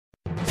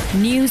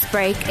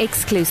Newsbreak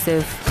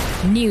exclusive.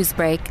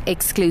 Newsbreak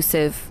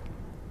exclusive.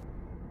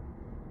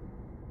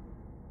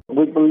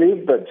 We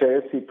believe that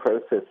JSC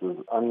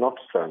processes are not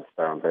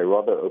transparent. They're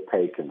rather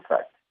opaque, in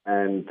fact.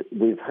 And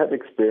we've had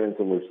experience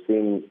and we've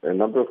seen a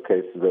number of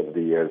cases over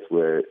the years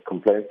where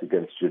complaints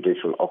against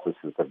judicial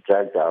officers have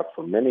dragged out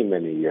for many,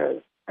 many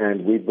years.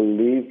 And we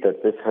believe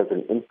that this has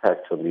an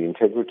impact on the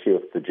integrity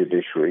of the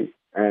judiciary.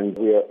 And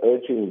we are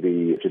urging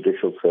the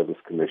Judicial Service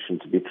Commission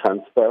to be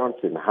transparent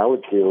in how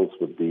it deals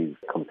with these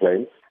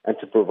complaints and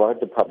to provide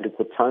the public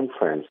with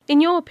timeframes.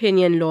 In your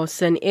opinion,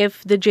 Lawson,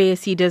 if the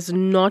JSC does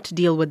not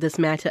deal with this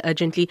matter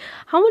urgently,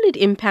 how will it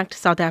impact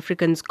South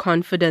Africans'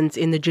 confidence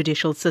in the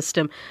judicial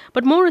system,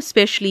 but more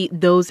especially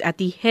those at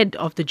the head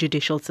of the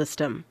judicial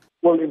system?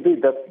 Well,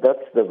 indeed, that's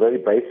the very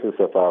basis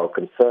of our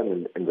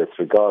concern in this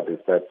regard, is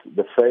that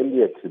the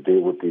failure to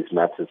deal with these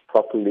matters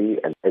properly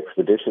and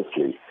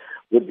expeditiously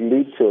would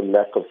lead to a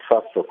lack of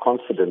trust or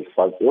confidence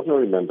by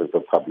ordinary members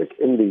of the public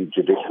in the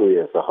judiciary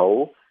as a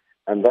whole,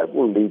 and that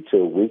will lead to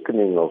a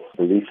weakening of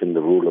belief in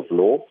the rule of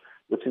law,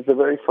 which is the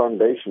very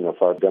foundation of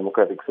our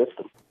democratic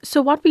system.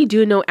 So what we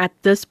do know at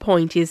this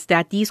point is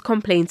that these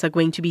complaints are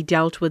going to be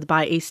dealt with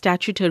by a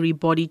statutory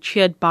body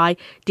chaired by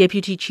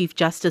Deputy Chief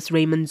Justice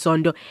Raymond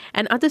Zondo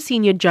and other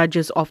senior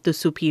judges of the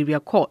superior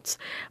courts.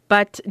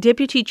 But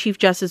Deputy Chief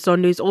Justice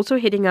Zondo is also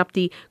heading up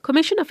the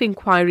Commission of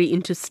Inquiry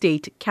into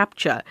State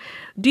Capture.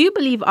 Do you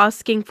believe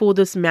asking for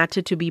this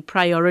matter to be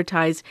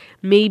prioritized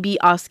may be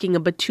asking a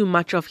bit too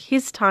much of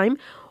his time?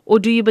 Or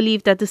do you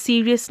believe that the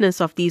seriousness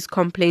of these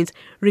complaints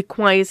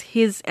requires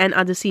his and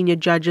other senior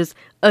judges'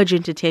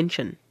 urgent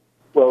attention?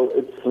 Well,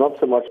 it's not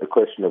so much a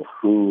question of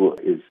who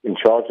is in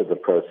charge of the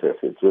process.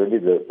 It's really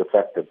the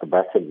fact that the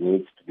matter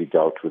needs to be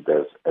dealt with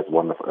as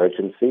one of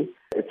urgency.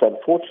 It's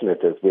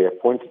unfortunate, as we have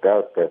pointed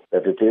out, that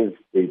it is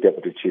the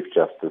Deputy Chief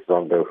Justice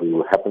Zondo,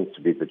 who happens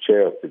to be the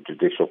chair of the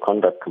Judicial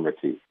Conduct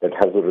Committee, that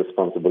has the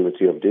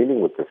responsibility of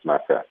dealing with this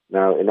matter.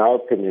 Now, in our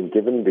opinion,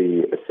 given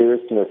the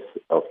seriousness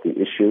of the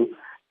issue,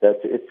 that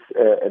it's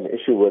an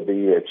issue where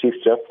the Chief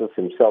Justice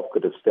himself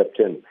could have stepped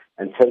in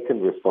and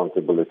taken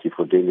responsibility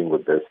for dealing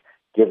with this,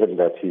 given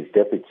that his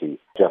Deputy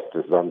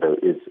Justice Zondo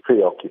is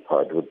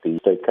preoccupied with the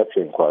state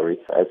capture inquiry,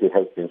 as he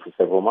has been for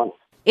several months.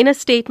 In a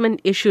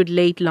statement issued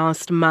late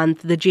last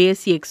month, the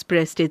JSC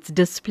expressed its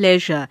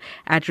displeasure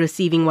at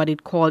receiving what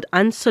it called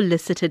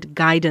unsolicited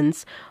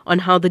guidance on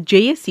how the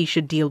JSC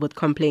should deal with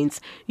complaints.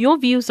 Your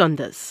views on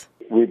this?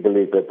 We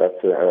believe that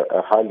that's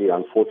a highly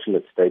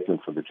unfortunate statement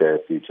for the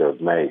JSC to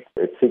have made.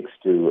 It seeks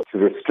to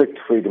restrict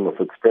freedom of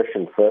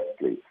expression,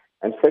 firstly.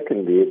 And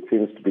secondly, it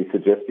seems to be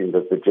suggesting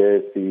that the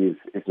JSC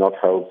is not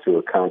held to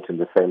account in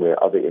the same way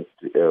other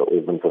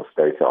organs of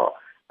state are.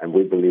 And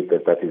we believe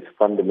that that is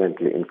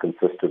fundamentally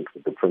inconsistent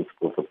with the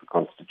principles of the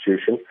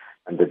Constitution,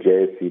 and the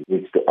JSC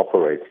needs to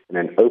operate in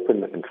an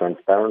open and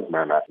transparent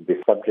manner and be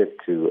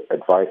subject to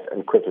advice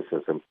and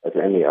criticism as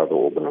any other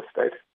organ of state.